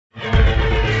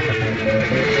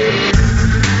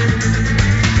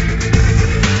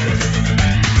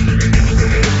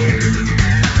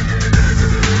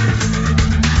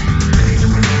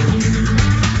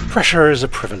Pressure is a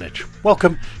privilege.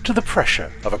 Welcome to the pressure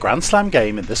of a Grand Slam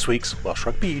game in this week's Welsh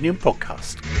Rugby Union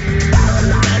podcast.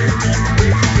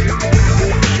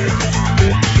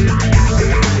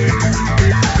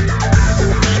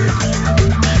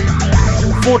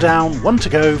 4 down, 1 to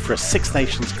go for a Six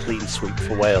Nations clean sweep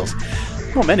for Wales.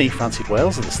 Not many fancied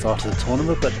Wales at the start of the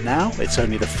tournament, but now it's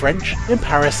only the French in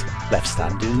Paris left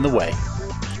standing in the way.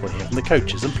 We'll hear from the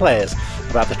coaches and players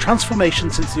about the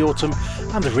transformation since the autumn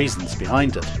and the reasons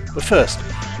behind it. But first,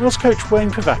 Wales coach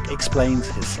Wayne Pivac explains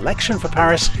his selection for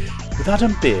Paris, with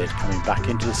Adam Beard coming back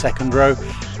into the second row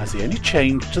as the only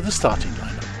change to the starting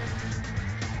lineup.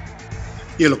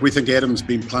 Yeah, look, we think Adam's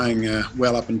been playing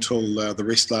well up until the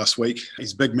rest last week.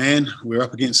 He's a big man. We're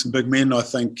up against some big men. I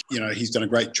think, he's done a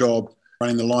great job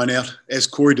running the line out. As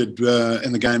Corey did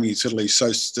in the game against Italy,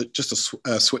 so just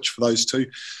a switch for those two.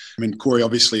 I mean, Corey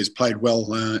obviously has played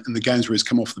well in the games where he's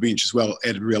come off the bench as well,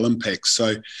 added real impact.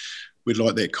 So we'd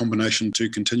like that combination to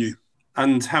continue.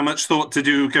 And how much thought did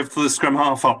you give to the scrum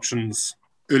half options?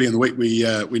 Early in the week,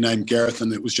 we named Gareth,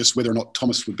 and it was just whether or not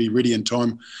Thomas would be ready in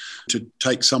time to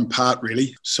take some part,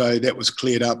 really. So that was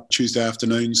cleared up Tuesday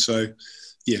afternoon. So,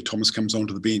 Thomas comes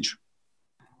onto the bench.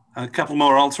 A couple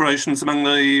more alterations among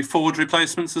the forward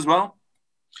replacements as well?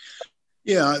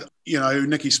 Yeah,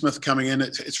 Nicky Smith coming in,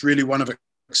 it's really one of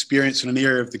experience in an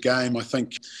area of the game. I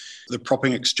think the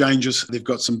propping exchanges, they've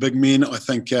got some big men. I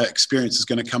think experience is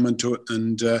going to come into it.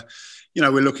 And,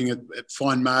 we're looking at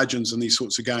fine margins in these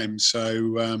sorts of games.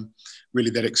 So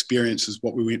really that experience is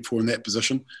what we went for in that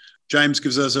position. James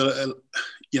gives us a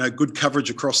good coverage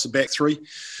across the back three.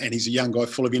 And he's a young guy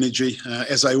full of energy,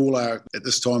 as they all are at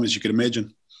this time, as you could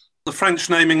imagine. The French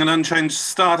naming an unchanged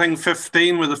starting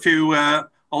 15 with a few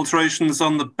alterations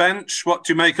on the bench. What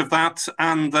do you make of that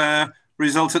and their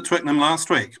result at Twickenham last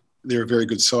week? They're a very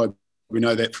good side. We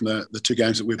know that from the two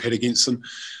games that we've had against them.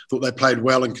 Thought they played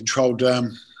well and controlled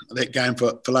that game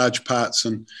for large parts,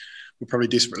 and we're probably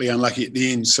desperately unlucky at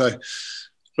the end. So,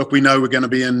 look, we know we're going to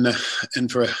be in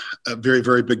for a very,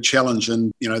 very big challenge,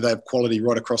 and, they have quality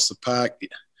right across the park.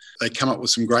 They come up with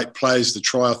some great plays. The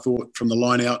try, I thought, from the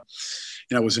line out,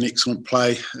 was an excellent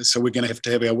play. So we're going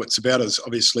to have our wits about us.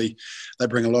 Obviously, they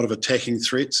bring a lot of attacking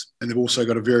threats, and they've also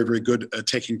got a very, very good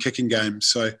attacking kicking game.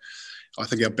 So I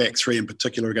think our back three in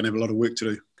particular are going to have a lot of work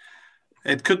to do.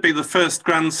 It could be the first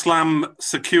Grand Slam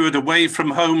secured away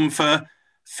from home for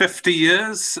 50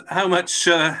 years. How much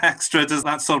extra does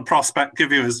that sort of prospect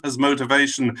give you as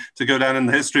motivation to go down in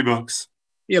the history books?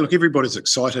 Yeah, look, everybody's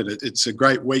excited. It's a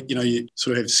great week. You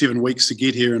sort of have 7 weeks to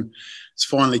get here, and it's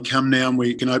finally come now, and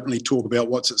we can openly talk about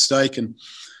what's at stake. And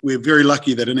we're very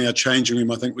lucky that in our changing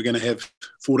room, I think we're going to have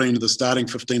 14 of the starting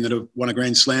 15 that have won a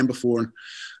Grand Slam before. And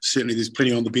certainly there's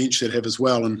plenty on the bench that have as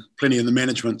well, and plenty in the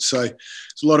management. So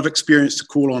there's a lot of experience to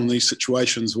call on in these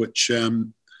situations, which,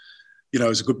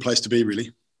 is a good place to be,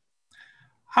 really.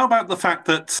 How about the fact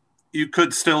that you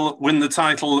could still win the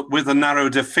title with a narrow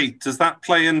defeat? Does that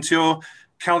play into your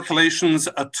calculations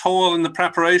at all in the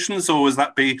preparations, or was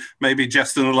that be maybe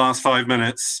just in the last 5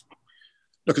 minutes?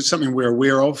 Look, it's something we're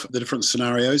aware of, the different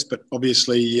scenarios, but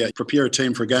obviously prepare a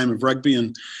team for a game of rugby,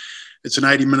 and it's an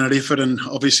 80-minute effort, and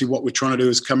obviously what we're trying to do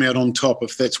is come out on top.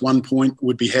 If that's 1 point,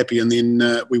 we'd be happy, and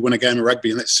then we win a game of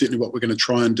rugby, and that's certainly what we're going to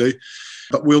try and do.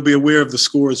 But we'll be aware of the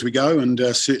score as we go, and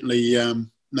certainly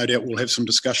no doubt we'll have some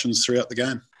discussions throughout the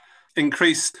game.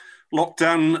 Increased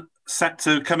lockdown set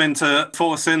to come into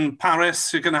force in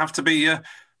Paris. You're going to have to be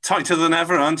tighter than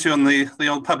ever, aren't you, on the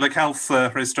old public health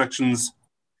restrictions?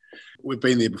 We've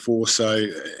been there before, so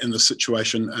in this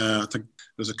situation, I think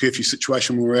there was a curfew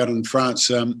situation when we were out in France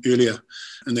earlier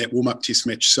in that warm-up test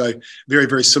match. So very,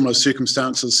 very similar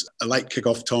circumstances, a late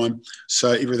kick-off time.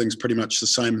 So everything's pretty much the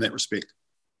same in that respect.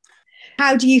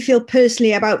 How do you feel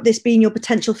personally about this being your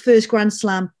potential first Grand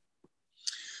Slam?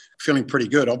 Feeling pretty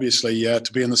good, obviously,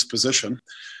 to be in this position.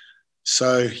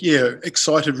 So,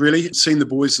 excited really. Seen the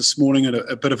boys this morning at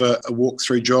a bit of a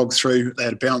walk-through, jog-through. They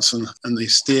had a bounce in their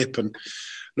step, and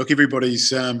look,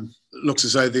 everybody's looks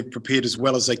as though they've prepared as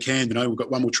well as they can. We've got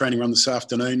one more training run this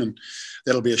afternoon, and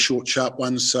that'll be a short, sharp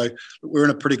one. So we're in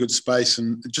a pretty good space,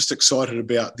 and just excited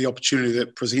about the opportunity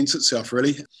that presents itself,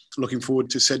 really. Looking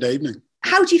forward to Saturday evening.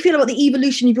 How do you feel about the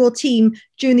evolution of your team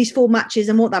during these 4 matches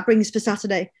and what that brings for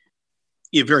Saturday?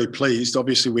 Yeah, very pleased.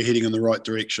 Obviously, we're heading in the right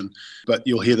direction, but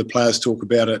you'll hear the players talk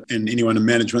about it, and anyone in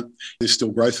management. There's still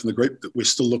growth in the group that we're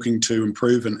still looking to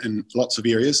improve in lots of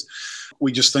areas.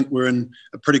 We just think we're in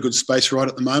a pretty good space right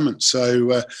at the moment.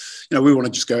 So, we want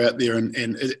to just go out there and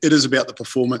it is about the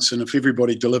performance. And if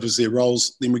everybody delivers their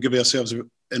roles, then we give ourselves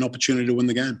an opportunity to win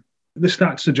the game. The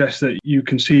stats suggest that you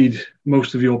concede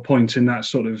most of your points in that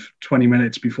sort of 20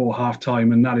 minutes before half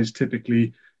time, and that is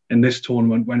typically in this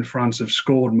tournament when France have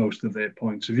scored most of their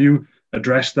points. Have you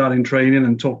addressed that in training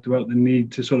and talked about the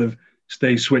need to sort of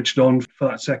stay switched on for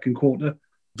that second quarter?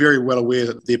 Very well aware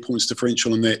that their points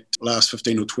differential in that last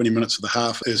 15 or 20 minutes of the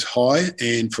half is high,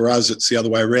 and for us it's the other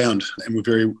way around, and we're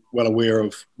very well aware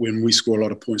of when we score a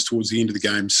lot of points towards the end of the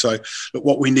game. So look,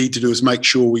 what we need to do is make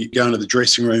sure we go into the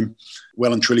dressing room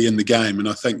well and truly in the game, and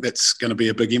I think that's going to be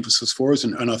a big emphasis for us,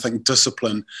 and I think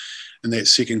discipline in that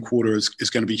second quarter is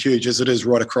going to be huge, as it is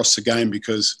right across the game,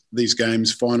 because these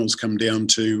games, finals, come down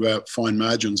to fine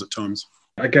margins at times.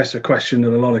 I guess a question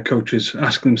that a lot of coaches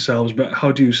ask themselves, but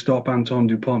how do you stop Antoine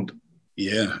Dupont?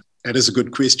 Yeah, that is a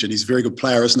good question. He's a very good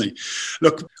player, isn't he?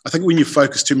 Look, I think when you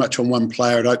focus too much on one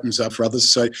player, it opens up for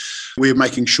others. So we're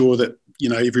making sure that, you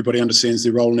know, everybody understands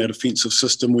their role in our defensive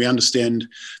system. We understand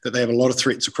that they have a lot of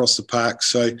threats across the park.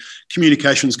 So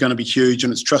communication is going to be huge,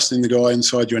 and it's trusting the guy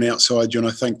inside you and outside you. And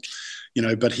I think, you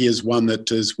know, but he is one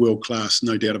that is world class,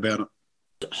 no doubt about it.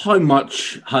 How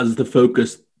much has the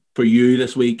focus for you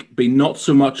this week been not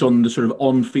so much on the sort of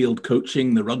on-field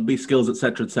coaching, the rugby skills, et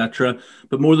cetera,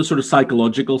 but more the sort of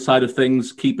psychological side of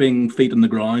things, keeping feet on the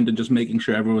ground and just making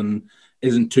sure everyone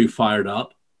isn't too fired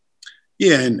up?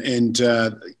 Yeah, and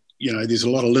you know, there's a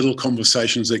lot of little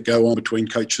conversations that go on between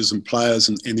coaches and players,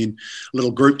 and then little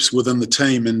groups within the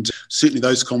team, and certainly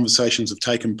those conversations have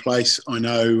taken place. I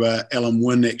know Alan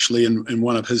Wynne actually in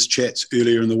one of his chats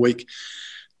earlier in the week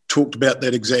talked about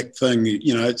that exact thing.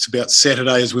 You know, it's about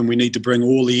Saturdays when we need to bring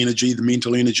all the energy, the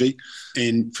mental energy,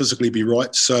 and physically be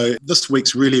right. So this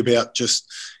week's really about just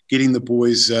getting the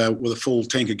boys with a full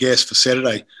tank of gas for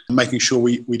Saturday, making sure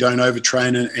we don't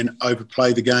overtrain and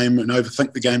overplay the game and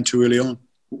overthink the game too early on.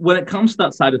 When it comes to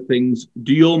that side of things,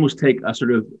 do you almost take a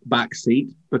sort of back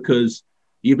seat? Because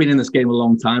you've been in this game a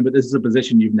long time, but this is a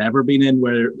position you've never been in,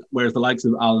 whereas the likes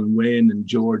of Alan Wynne and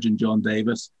George and John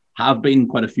Davis have been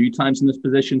quite a few times in this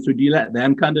position. So do you let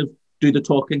them kind of do the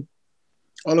talking?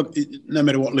 Oh, look, no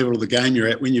matter what level of the game you're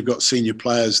at, when you've got senior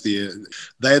players there,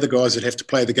 they're the guys that have to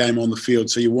play the game on the field.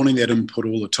 So you're wanting that input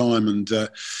all the time. And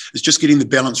it's just getting the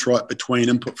balance right between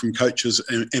input from coaches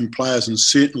and players. And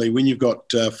certainly when you've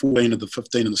got 14 of the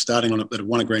 15 in the starting lineup that have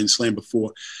won a Grand Slam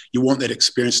before, you want that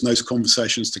experience and those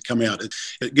conversations to come out.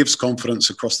 It gives confidence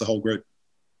across the whole group.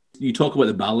 You talk about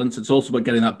the balance. It's also about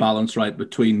getting that balance right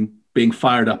between being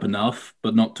fired up enough,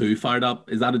 but not too fired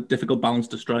up. Is that a difficult balance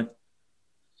to strike?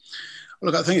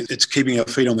 Look, I think it's keeping our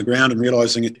feet on the ground and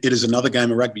realising it is another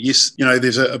game of rugby. Yes, you know,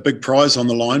 there's a big prize on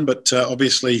the line, but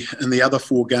obviously in the other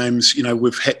 4 games, you know,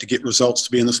 we've had to get results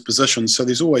to be in this position. So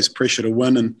there's always pressure to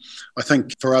win. And I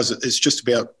think for us, it's just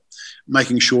about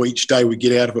making sure each day we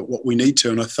get out of it what we need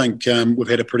to. And I think we've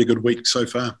had a pretty good week so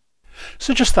far.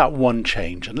 So just that one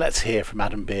change, and let's hear from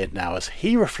Adam Beard now as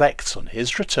he reflects on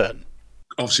his return.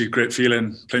 Obviously, a great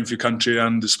feeling playing for your country,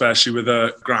 and especially with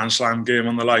a Grand Slam game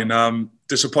on the line.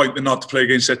 Disappointing not to play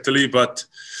against Italy, but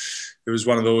it was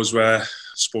one of those where I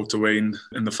spoke to Wayne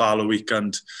in the Fowler week,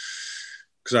 and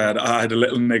because I had a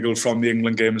little niggle from the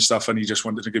England game and stuff, and he just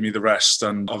wanted to give me the rest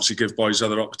and obviously give boys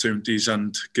other opportunities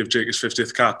and give Jake his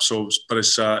 50th cap. So, but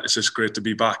it's just great to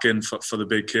be back in for the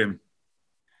big game.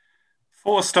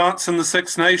 4 starts in the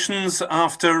Six Nations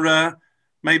after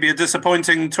maybe a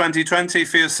disappointing 2020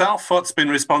 for yourself. What's been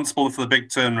responsible for the big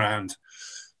turnaround?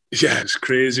 Yeah, it's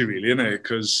crazy really, isn't it?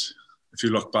 Because if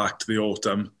you look back to the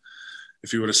autumn,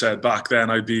 if you would have said back then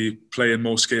I'd be playing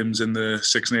most games in the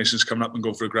Six Nations coming up and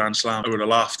go for a Grand Slam, I would have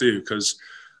laughed at you, because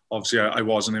obviously I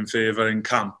wasn't in favour in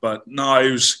camp. But no, it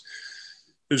was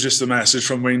just a message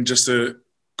from Wayne just to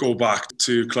go back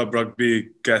to club rugby,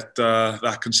 get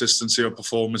that consistency of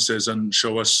performances and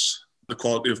show us the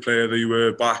quality of player that you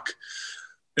were back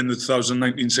in the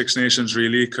 2019 Six Nations,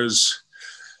 really, because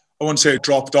I wouldn't say it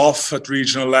dropped off at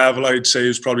regional level. I'd say it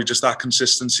was probably just that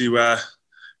consistency where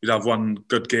you'd have one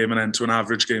good game and then to an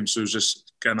average game. So it was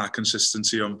just getting that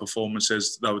consistency on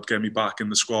performances that would get me back in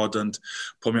the squad and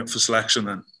put me up for selection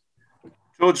then.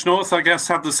 George North, I guess,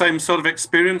 had the same sort of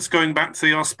experience going back to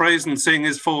the Ospreys and seeing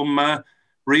his form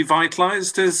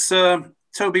revitalised. Does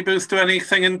Toby Booth do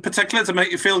anything in particular to make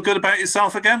you feel good about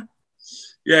yourself again?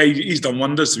 Yeah, he's done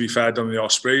wonders, to be fair, on the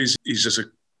Ospreys. He's just a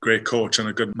great coach and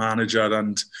a good manager,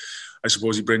 and I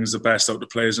suppose he brings the best out of the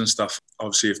players and stuff.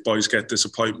 Obviously, if boys get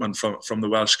disappointment from the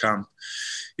Welsh camp,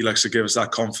 he likes to give us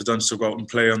that confidence to go out and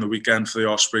play on the weekend for the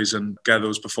Ospreys and get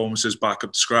those performances back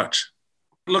up to scratch.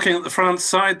 Looking at the France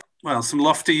side, well, some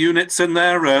lofty units in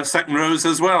there, second rows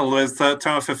as well, with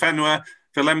Taofifenua,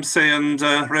 Villemse and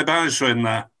Rebage in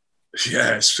there.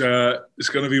 Yeah, it's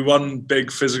going to be one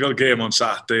big physical game on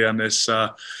Saturday, and it's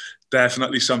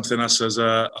definitely something us as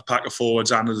a pack of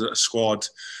forwards and as a squad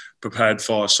prepared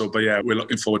for. So, but yeah, we're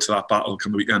looking forward to that battle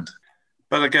come the weekend.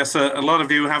 But I guess a lot of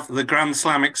you have the Grand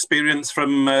Slam experience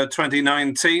from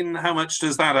 2019. How much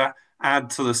does that add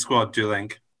to the squad, do you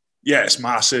think? Yeah, it's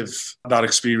massive. That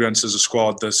experience as a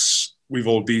squad, we've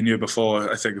all been here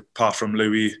before. I think apart from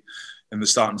Louis in the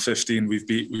starting 15, we've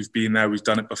been there, we've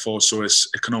done it before, so it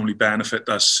can only benefit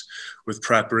us with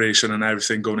preparation and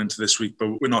everything going into this week.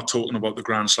 But we're not talking about the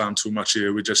Grand Slam too much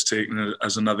here. We're just taking it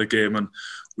as another game, and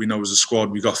we know as a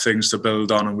squad we've got things to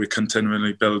build on, and we're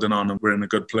continually building on, and we're in a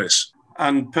good place.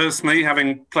 And personally,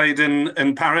 having played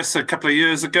in Paris a couple of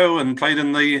years ago and played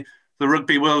in the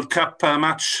Rugby World Cup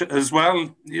match as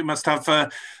well, you must have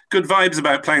good vibes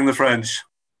about playing the French.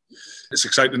 It's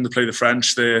exciting to play the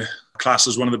French. They're classed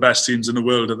as one of the best teams in the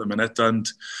world at the minute, and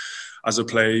as a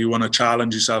player you want to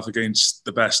challenge yourself against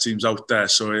the best teams out there,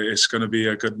 so it's going to be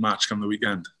a good match come the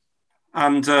weekend.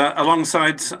 And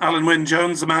alongside Alan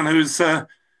Wynne-Jones, a man who's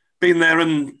been there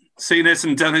and seen it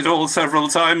and done it all several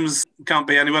times, can't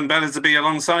be anyone better to be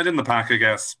alongside in the pack, I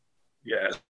guess. Yeah,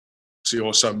 it's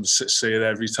awesome. Say it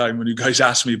every time when you guys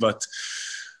ask me, but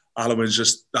Alan is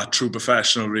just that true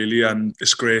professional, really, and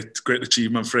it's great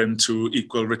achievement for him to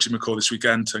equal Richie McCaw this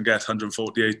weekend and get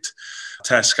 148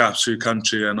 Test caps for your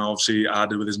country, and obviously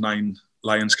added with his 9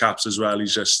 Lions caps as well.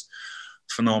 He's just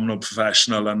phenomenal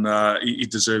professional, and he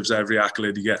deserves every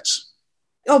accolade he gets.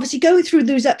 Obviously, going through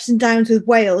those ups and downs with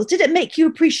Wales, did it make you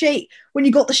appreciate when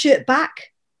you got the shirt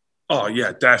back? Oh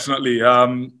yeah, definitely.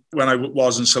 When I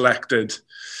wasn't selected,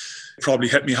 probably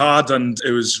hit me hard, and it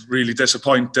was really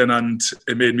disappointing, and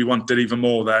it made me want it even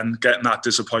more then, getting that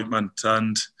disappointment.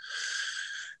 And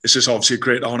it's just obviously a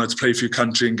great honour to play for your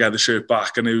country and get the shirt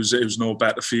back, and it was no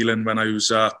better feeling when I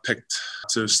was picked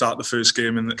to start the first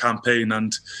game in the campaign,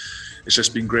 and it's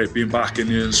just been great being back in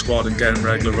the squad and getting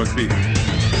regular rugby.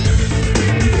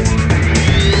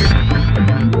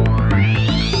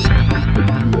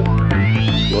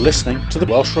 You're listening to the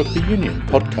Welsh Rugby Union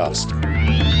podcast.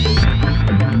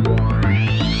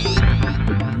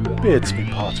 Beard's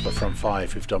been part of a front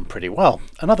five who've done pretty well.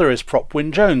 Another is prop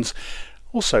Wynne-Jones,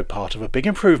 also part of a big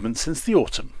improvement since the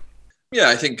autumn. Yeah,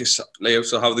 I think it's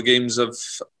layouts of how the games have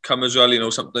come as well. You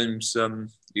know, sometimes you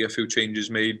get a few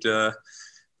changes made, but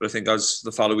I think as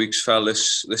the fallow weeks fell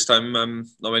this time,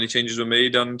 not many changes were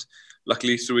made, and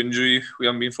luckily through injury we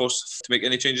haven't been forced to make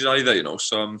any changes either. You know,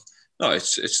 so no,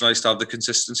 it's nice to have the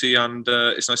consistency, and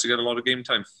it's nice to get a lot of game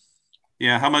time.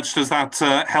 Yeah, how much does that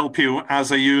help you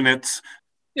as a unit?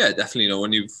 Yeah, definitely. You know,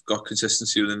 when you've got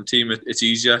consistency within the team, it's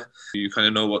easier. You kind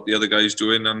of know what the other guy's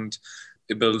doing, and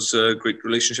it builds great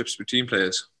relationships between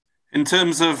players. In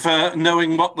terms of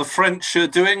knowing what the French are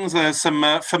doing, there's some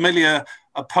familiar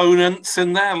opponents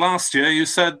in there. Last year, you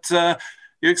said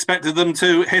you expected them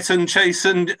to hit and chase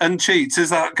and cheat.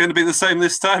 Is that going to be the same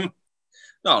this time?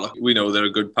 No, look, we know they're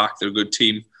a good pack, they're a good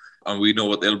team, and we know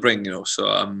what they'll bring. You know, so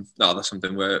no, that's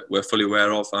something we're fully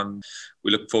aware of, and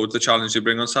we look forward to the challenge they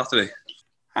bring on Saturday.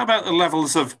 How about the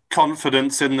levels of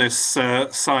confidence in this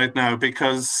side now?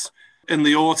 Because in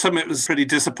the autumn, it was a pretty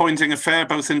disappointing affair,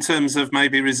 both in terms of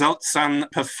maybe results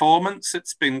and performance.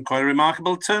 It's been quite a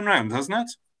remarkable turnaround, hasn't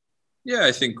it? Yeah,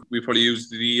 I think we probably used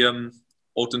the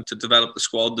autumn to develop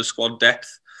the squad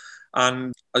depth.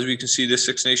 And as we can see, this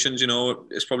Six Nations, you know,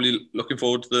 it's probably looking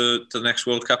forward to the next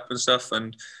World Cup and stuff.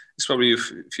 And it's probably,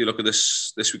 if you look at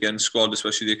this weekend's squad,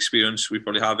 especially the experience we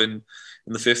probably have in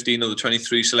the 15 or the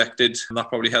 23 selected, and that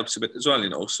probably helps a bit as well, you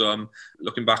know. So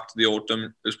looking back to the autumn,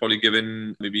 it was probably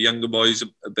giving maybe younger boys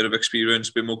a bit of experience,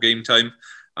 a bit more game time,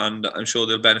 and I'm sure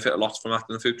they'll benefit a lot from that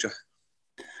in the future.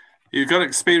 You've got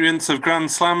experience of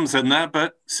Grand Slams in there,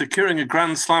 but securing a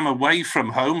Grand Slam away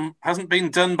from home hasn't been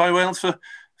done by Wales for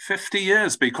 50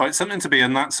 years. Be quite something to be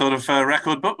in that sort of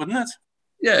record book, wouldn't it?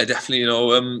 Yeah, definitely. You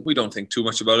know, we don't think too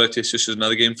much about it. It's just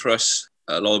another game for us.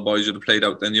 A lot of boys would have played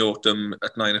out there in the autumn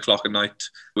at 9 o'clock at night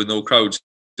with no crowds,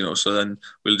 you know, so then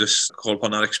we'll just call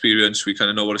upon that experience. We kind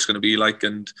of know what it's going to be like,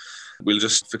 and we'll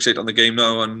just fixate on the game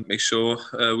now and make sure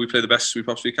we play the best we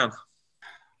possibly can.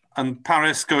 And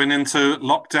Paris going into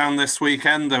lockdown this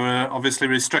weekend, there were obviously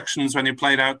restrictions when you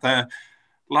played out there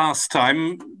last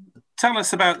time. Tell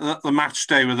us about the match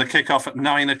day with the kick-off at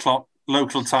 9 o'clock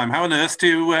local time. How on earth do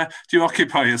you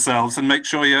occupy yourselves and make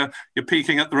sure you're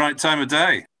peaking at the right time of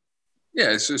day?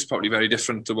 Yeah, it's probably very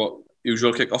different to what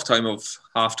usual kick-off time of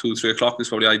 2:30, 3 o'clock is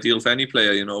probably ideal for any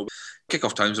player, you know.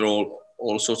 Kick-off times are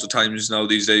all sorts of times now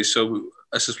these days, so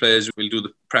us as players, we'll do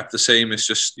the prep the same. It's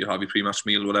just you have your pre-match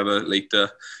meal, whatever,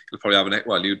 later. You'll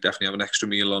probably you definitely have an extra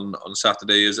meal on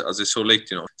Saturday as it's so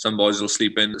late, you know. Some boys will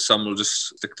sleep in, some will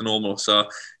just stick to normal. So, you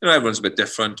know, everyone's a bit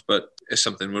different, but it's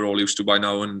something we're all used to by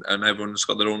now, and everyone's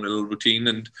got their own little routine,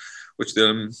 and which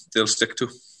they'll stick to.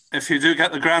 If you do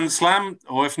get the Grand Slam,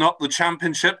 or if not the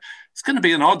Championship, It's going to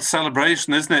be an odd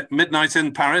celebration, isn't it? Midnight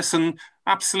in Paris and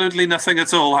absolutely nothing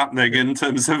at all happening in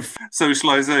terms of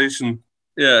socialisation.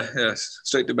 Yeah,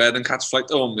 straight to bed and catch flight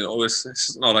home.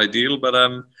 It's not ideal, but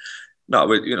no,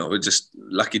 we're just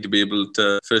lucky to be able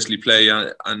to firstly play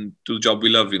and do the job we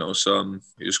love. So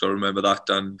you just got to remember that,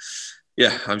 and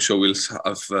yeah, I'm sure we'll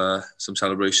have some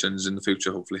celebrations in the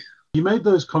future, hopefully. You made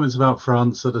those comments about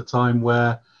France at a time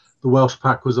where the Welsh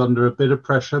pack was under a bit of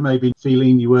pressure, maybe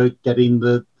feeling you were getting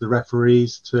the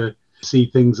referees to see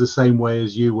things the same way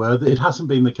as you were. It hasn't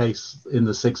been the case in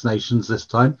the Six Nations this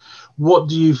time. What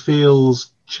do you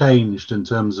feel's changed in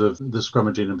terms of the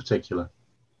scrummaging in particular?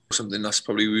 Something that's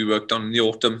probably we worked on in the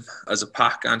autumn as a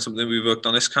pack, and something we worked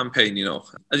on this campaign.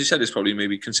 As you said, it's probably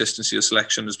maybe consistency of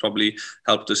selection has probably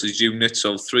helped us as units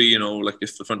of three. Like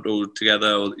if the front row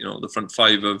together, or the front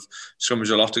five of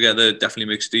scrummage a lot together, it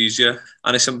definitely makes it easier.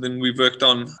 And it's something we've worked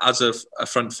on as a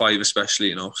front five,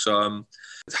 especially. So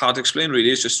it's hard to explain really.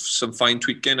 It's just some fine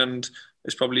tweaking, and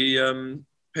it's probably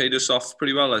paid us off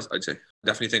pretty well. I'd say.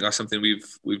 Definitely think that's something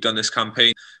we've done this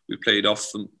campaign. We've played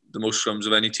off the most scrums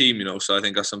of any team, so I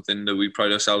think that's something that we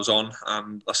pride ourselves on,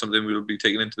 and that's something we'll be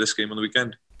taking into this game on the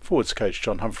weekend. Forwards coach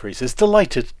John Humphreys is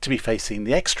delighted to be facing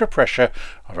the extra pressure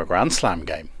of a Grand Slam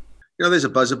game. There's a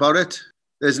buzz about it.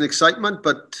 There's an excitement,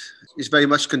 but it's very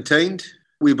much contained.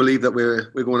 We believe that we're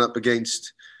going up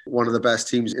against one of the best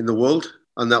teams in the world,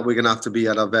 and that we're going to have to be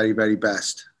at our very, very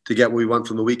best to get what we want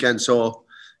from the weekend. So,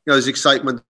 there's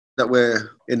excitement that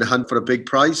we're in the hunt for a big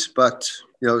prize, but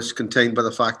it's contained by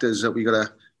the factors that we got a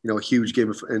huge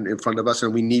game in front of us,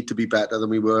 and we need to be better than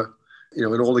we were in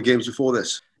all the games before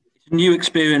this. New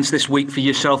experience this week for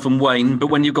yourself and Wayne, but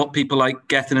when you've got people like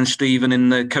Gethin and Stephen in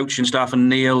the coaching staff, and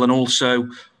Neil, and also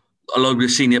a lot of the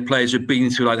senior players who've been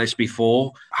through like this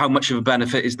before, how much of a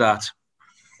benefit is that?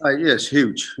 Yeah, it's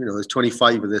huge. There's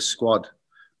 25 of this squad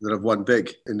that have won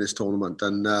big in this tournament,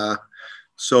 and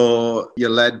so you're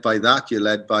led by that. You're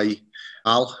led by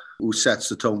Al, who sets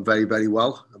the tone very, very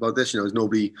well about this. There's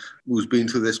nobody who's been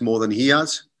through this more than he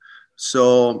has.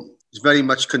 So it's very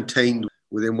much contained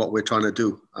within what we're trying to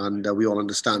do. And we all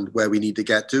understand where we need to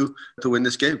get to win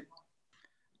this game.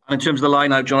 And in terms of the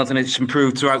line-out, Jonathan, it's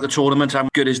improved throughout the tournament. How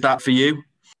good is that for you?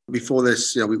 Before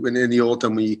this, we went in the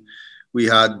autumn, we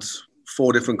had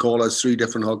 4 different callers, 3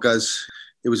 different hookers.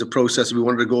 It was a process we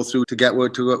wanted to go through to get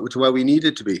to where we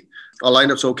needed to be. Our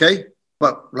lineup's okay,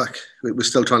 but we're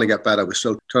still trying to get better. We're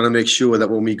still trying to make sure that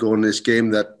when we go in this game,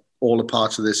 that all the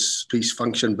parts of this piece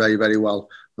function very, very well,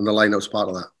 and the lineup's part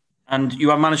of that. And you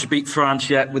haven't managed to beat France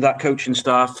yet with that coaching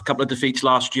staff. A couple of defeats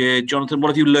last year. Jonathan, what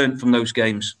have you learned from those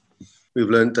games? We've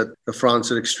learned that France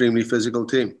are an extremely physical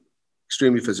team.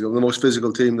 Extremely physical. The most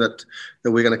physical team that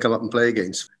we're going to come up and play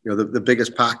against. The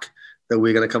biggest pack that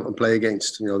we're going to come up and play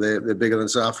against. They're bigger than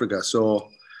South Africa. So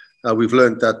we've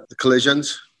learned that the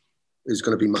collisions is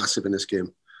going to be massive in this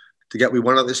game. To get we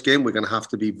won at this game, we're going to have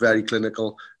to be very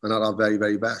clinical and at our very,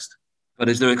 very best. But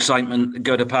is there excitement to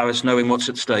go to Paris knowing what's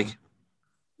at stake?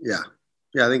 Yeah,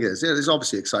 I think it is. There's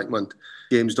obviously excitement.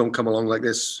 Games don't come along like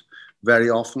this very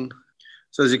often.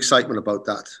 So there's excitement about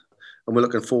that. And we're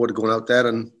looking forward to going out there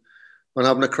and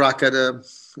having a crack at an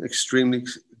extremely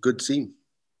good team.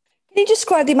 Can you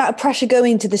describe the amount of pressure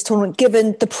going into this tournament,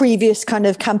 given the previous kind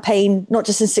of campaign, not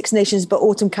just in Six Nations, but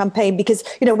autumn campaign? Because,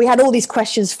 we had all these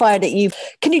questions fired at you.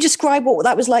 Can you describe what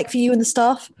that was like for you and the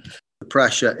staff? The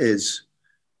pressure is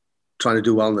trying to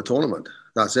do well in the tournament.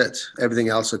 That's it. Everything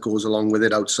else that goes along with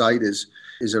it outside is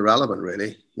irrelevant,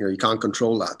 really. You can't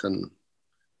control that. And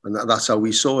that's how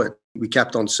we saw it. We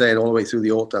kept on saying all the way through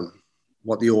the autumn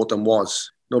what the autumn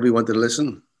was. Nobody wanted to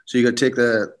listen. So you got to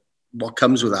take what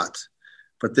comes with that.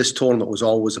 But this tournament was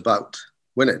always about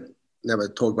winning. Never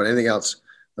talk about anything else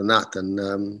than that.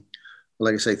 And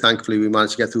like I say, thankfully, we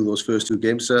managed to get through those first 2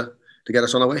 games to get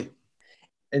us on our way.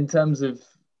 In terms of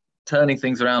turning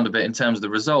things around a bit, in terms of the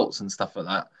results and stuff like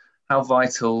that, how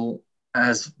vital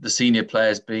has the senior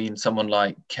players been? Someone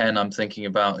like Ken, I'm thinking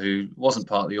about, who wasn't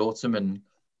part of the autumn and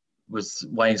was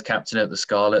Wayne's captain at the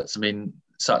Scarlets.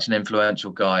 Such an influential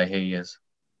guy he is.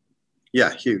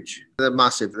 Yeah, huge. They're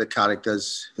massive. The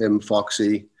characters, him,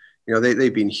 Foxy,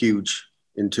 they've been huge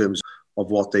in terms of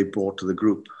what they brought to the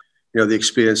group. The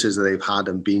experiences that they've had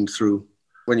and been through.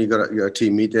 When you got a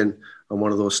team meeting and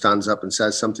one of those stands up and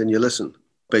says something, you listen.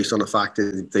 Based on the fact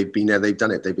that they've been there, they've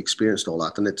done it, they've experienced all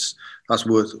that, and that's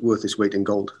worth its weight in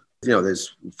gold.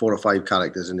 There's 4 or 5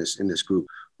 characters in this group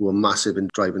who are massive in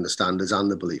driving the standards and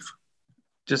the belief.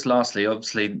 Just lastly,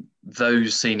 obviously,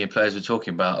 those senior players we're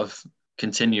talking about have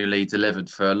continually delivered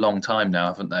for a long time now,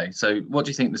 haven't they? So what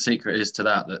do you think the secret is to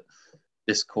that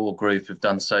this core group have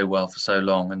done so well for so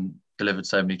long and delivered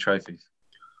so many trophies?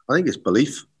 I think it's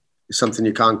belief. is something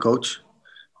you can't coach.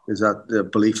 Is that the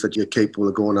belief that you're capable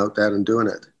of going out there and doing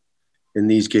it in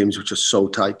these games, which are so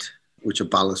tight, which are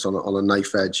balanced on a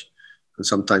knife edge. And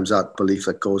sometimes that belief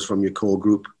that goes from your core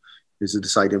group is the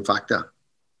deciding factor.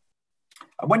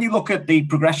 When you look at the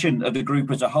progression of the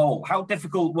group as a whole, how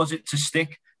difficult was it to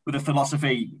stick with a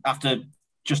philosophy after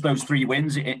just those 3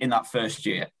 wins in that first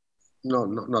year? No,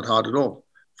 not hard at all.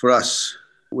 For us,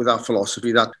 with our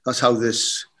philosophy, that's how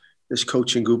this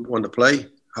coaching group want to play,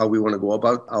 how we want to go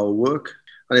about our work.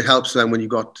 And it helps then when you've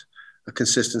got a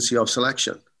consistency of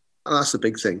selection. And that's the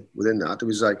big thing within that. It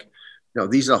was like,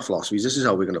 these are our philosophies. This is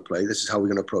how we're going to play. This is how we're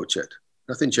going to approach it.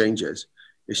 Nothing changes.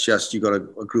 It's just you've got a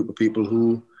group of people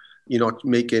who you're not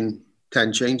making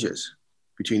 10 changes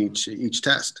between each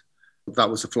test. That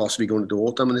was the philosophy going into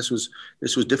autumn, and this was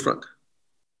different. Do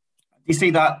you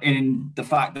see that in the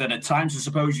fact that at times, I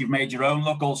suppose, you've made your own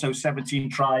look, also 17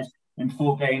 tries in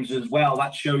 4 games as well?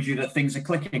 That shows you that things are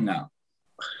clicking now.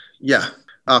 Yeah.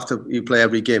 After you play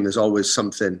every game, there's always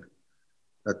something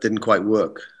that didn't quite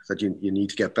work that you need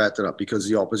to get better at, because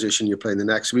the opposition you're playing the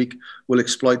next week will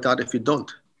exploit that if you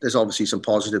don't. There's obviously some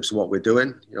positives to what we're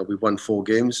doing. We've won 4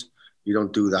 games. You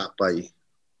don't do that by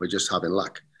just having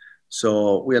luck.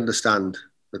 So we understand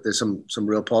that there's some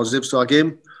real positives to our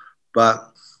game,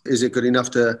 but is it good enough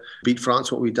to beat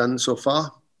France, what we've done so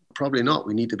far? Probably not.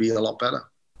 We need to be a lot better.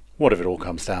 What if it all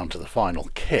comes down to the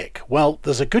final kick? Well,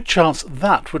 there's a good chance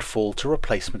that would fall to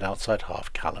replacement outside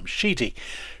half Callum Sheedy,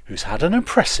 who's had an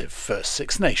impressive first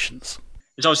Six Nations.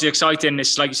 It's obviously exciting.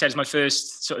 It's, like you said, it's my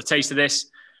first sort of taste of this.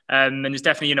 And there's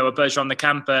definitely, a buzz around the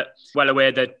camp, but well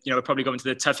aware that, we're probably going to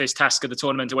the toughest task of the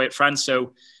tournament away at France.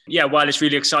 So, yeah, while it's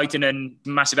really exciting and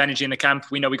massive energy in the camp,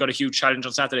 we know we got a huge challenge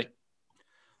on Saturday.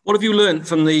 What have you learned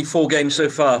from the 4 games so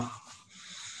far?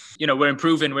 We're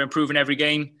improving every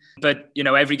game, but,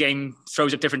 every game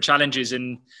throws up different challenges.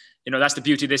 And, that's the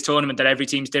beauty of this tournament, that every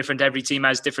team's different. Every team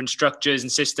has different structures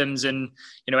and systems. And,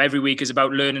 every week is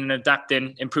about learning and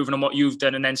adapting, improving on what you've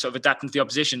done, and then sort of adapting to the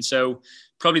opposition. So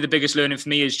probably the biggest learning for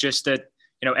me is just that,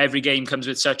 every game comes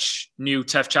with such new,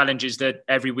 tough challenges that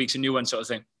every week's a new one, sort of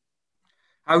thing.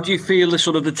 How do you feel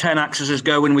the 10 axis is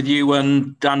going with you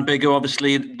and Dan Biggar?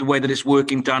 Obviously, the way that it's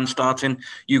working, Dan starting,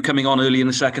 you coming on early in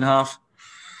the second half.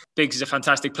 Biggs is a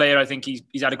fantastic player. I think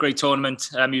he's had a great tournament.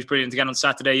 He was brilliant again on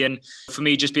Saturday. And for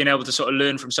me, just being able to sort of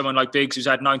learn from someone like Biggs, who's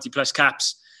had 90 plus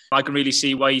caps, I can really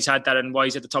see why he's had that and why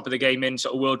he's at the top of the game in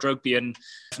sort of world rugby. And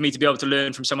for me to be able to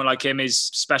learn from someone like him is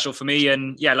special for me.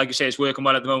 And yeah, like you say, it's working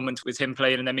well at the moment with him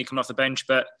playing and then me coming off the bench.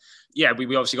 But yeah, we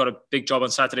obviously got a big job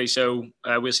on Saturday. So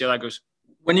we'll see how that goes.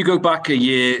 When you go back a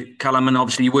year, Callum, and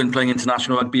obviously you weren't playing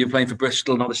international rugby, you were playing for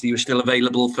Bristol, and obviously you were still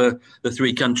available for the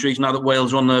 3 countries. Now that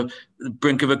Wales are on the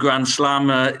brink of a Grand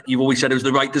Slam, you've always said it was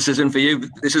the right decision for you.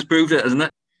 This has proved it, hasn't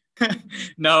it?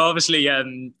 No, obviously,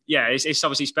 it's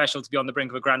obviously special to be on the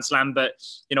brink of a Grand Slam. But,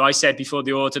 I said before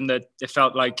the autumn that it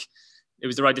felt like it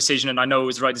was the right decision. And I know it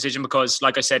was the right decision because,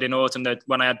 like I said in autumn, that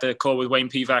when I had the call with Wayne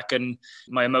Pivac and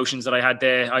my emotions that I had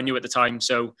there, I knew at the time.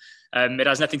 So it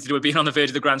has nothing to do with being on the verge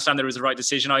of the Grand Slam. There was the right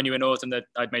decision. I knew in autumn that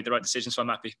I'd made the right decision, so I'm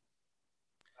happy.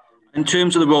 In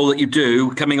terms of the role that you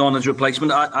do, coming on as a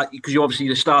replacement, because you're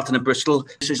obviously starting at Bristol,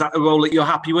 is that a role that you're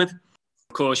happy with?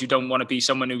 Of course, you don't want to be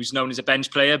someone who's known as a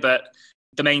bench player, but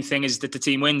the main thing is that the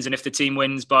team wins. And if the team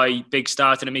wins by Big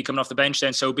starting and me coming off the bench,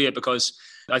 then so be it. Because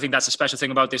I think that's a special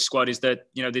thing about this squad is that,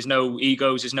 there's no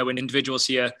egos, there's no individuals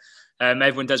here.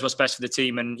 Everyone does what's best for the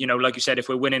team. And, like you said, if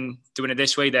we're winning, doing it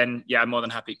this way, then yeah, I'm more than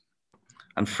happy.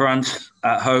 And France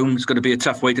at home is going to be a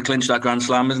tough way to clinch that Grand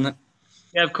Slam, isn't it?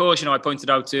 Yeah, of course. I pointed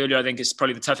out earlier, I think it's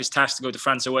probably the toughest task to go to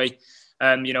France away.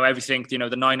 Everything, the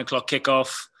 9 o'clock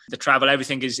kickoff, the travel,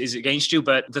 everything is against you.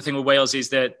 But the thing with Wales is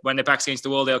that when their back's against the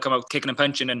wall, they'll come out kicking and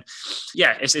punching. And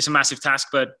yeah, it's a massive task.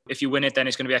 But if you win it, then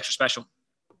it's going to be extra special.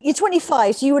 You're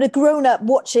 25, so you would have grown up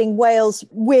watching Wales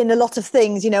win a lot of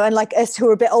things, and like us who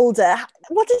are a bit older.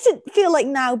 What does it feel like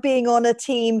now being on a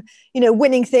team,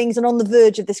 winning things and on the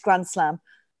verge of this Grand Slam?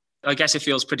 I guess it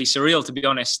feels pretty surreal, to be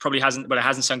honest. It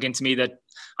hasn't sunk into me that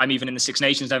I'm even in the Six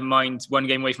Nations, never mind 1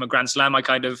 game away from a Grand Slam.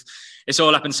 It's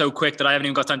all happened so quick that I haven't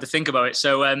even got time to think about it.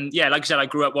 So, like I said, I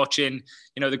grew up watching,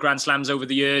 the Grand Slams over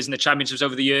the years and the championships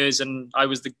over the years. And I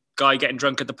was the guy getting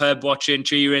drunk at the pub watching,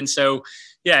 cheering. So,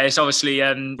 yeah, it's obviously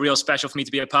real special for me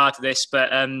to be a part of this. But,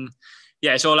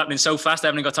 it's all happening so fast, I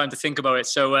haven't even got time to think about it.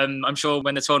 So I'm sure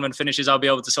when the tournament finishes, I'll be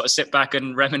able to sort of sit back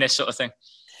and reminisce sort of thing.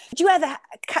 Do you ever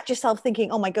catch yourself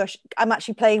thinking, oh my gosh, I'm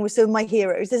actually playing with some of my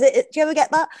heroes? Do you ever get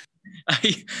that?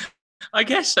 I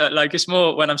guess like it's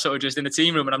more when I'm sort of just in the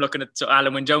team room and I'm looking at sort of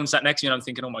Alan Wynne-Jones sat next to me and I'm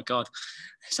thinking, oh my God,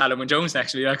 it's Alan Wynne-Jones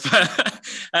next to me. Like,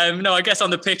 no, I guess on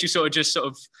the pitch you sort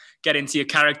of get into your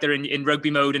character in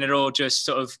rugby mode and it all just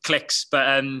sort of clicks.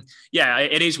 But yeah,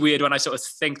 it is weird when I sort of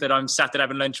think that I'm sat there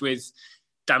having lunch with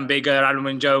Dan Biggar, Alan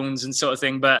Wynne-Jones and sort of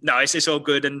thing. But no, it's all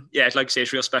good. And yeah, it's like I say,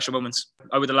 it's real special moments.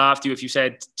 I would have laughed at you if you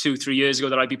said 2-3 years ago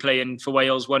that I'd be playing for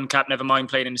Wales one cap, never mind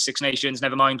playing in the Six Nations,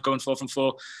 never mind going 4 from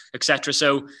 4, etc.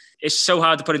 So it's so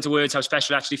hard to put into words how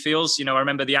special it actually feels. You know, I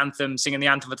remember singing the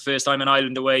anthem for the first time in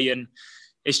Ireland away, and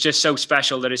it's just so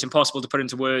special that it's impossible to put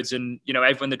into words. And, you know,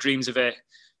 everyone that dreams of it,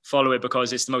 follow it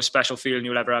because it's the most special feeling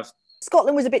you'll ever have.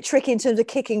 Scotland was a bit tricky in terms of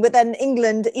kicking, but then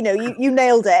England, you know, you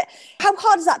nailed it. How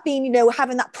hard has that been, you know,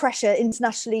 having that pressure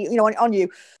internationally, you know, on you?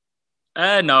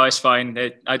 No, it's fine.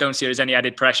 I don't see it as any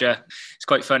added pressure. It's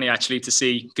quite funny, actually, to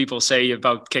see people say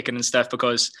about kicking and stuff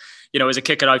because, you know, as a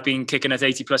kicker, I've been kicking at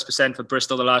 80+% for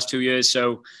Bristol the last 2 years.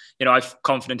 So, you know, I'm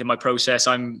confident in my process.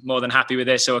 I'm more than happy with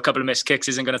this. So a couple of missed kicks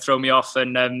isn't going to throw me off.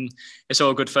 And it's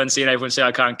all good fun seeing everyone say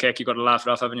I can't kick. You've got to laugh it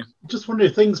off, haven't you? Just wonder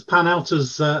if things pan out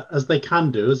as they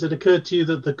can do. Has it occurred to you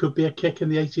that there could be a kick in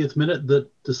the 80th minute that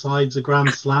decides a Grand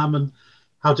Slam? And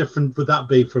how different would that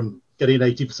be from getting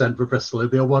 80% for Bristol?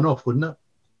 It'd be a one-off, wouldn't it?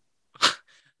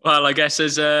 Well, I guess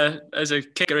as a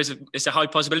kicker, it's a high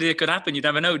possibility it could happen. You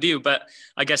never know, do you? But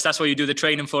I guess that's what you do the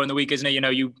training for in the week, isn't it? You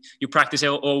know, you practice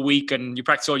all week and you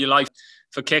practice all your life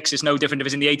for kicks. It's no different if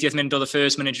it's in the 80th minute or the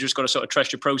first minute. You just got to sort of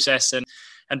trust your process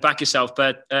and back yourself.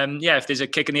 But yeah, if there's a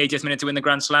kick in the 80th minute to win the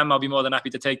Grand Slam, I'll be more than happy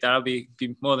to take that. I'll be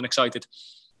more than excited.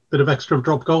 Bit of extra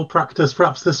drop goal practice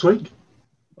perhaps this week?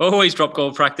 Always drop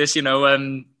goal practice, you know,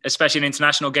 especially in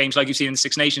international games like you've seen in the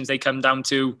Six Nations, they come down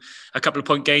to a couple of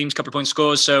point games, couple of point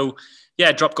scores. So,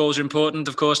 yeah, drop goals are important,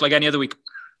 of course, like any other week.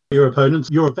 Your opponents,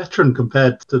 you're a veteran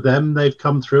compared to them. They've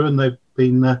come through and they've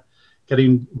been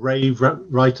getting rave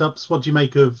write-ups. What do you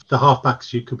make of the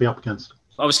halfbacks you could be up against?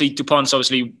 Obviously, Dupont's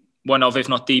one of, if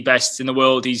not the best in the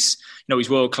world. He's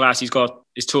world class. He's got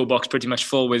his toolbox pretty much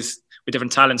full with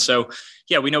different talents. So,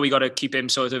 yeah, we know we got to keep him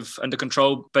sort of under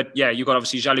control. But, yeah, you got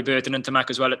obviously Jalibert and Ntamak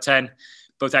as well at 10.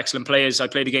 Both excellent players. I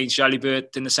played against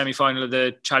Jalibert in the semi-final of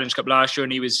the Challenge Cup last year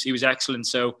and he was excellent.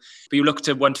 So, but you look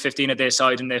to 1-15 at their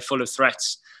side and they're full of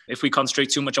threats. If we concentrate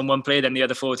too much on one player, then the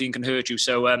other 14 can hurt you.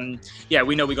 So, yeah,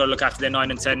 we know we got to look after their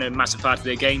 9 and 10, a massive part of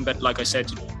their game. But like I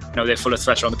said, they're full of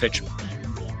threats on the pitch.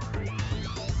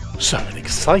 So, an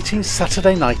exciting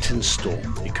Saturday night in store.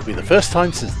 It could be the first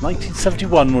time since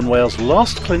 1971 when Wales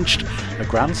last clinched a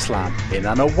Grand Slam in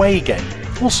an away game,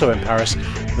 also in Paris,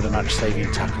 with a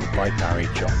match-saving tackle by Barry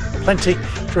John. Plenty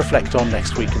to reflect on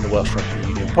next week in the Welsh Rugby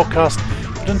Union podcast,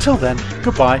 but until then,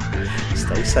 goodbye,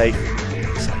 stay safe,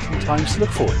 exciting times to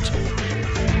look forward to.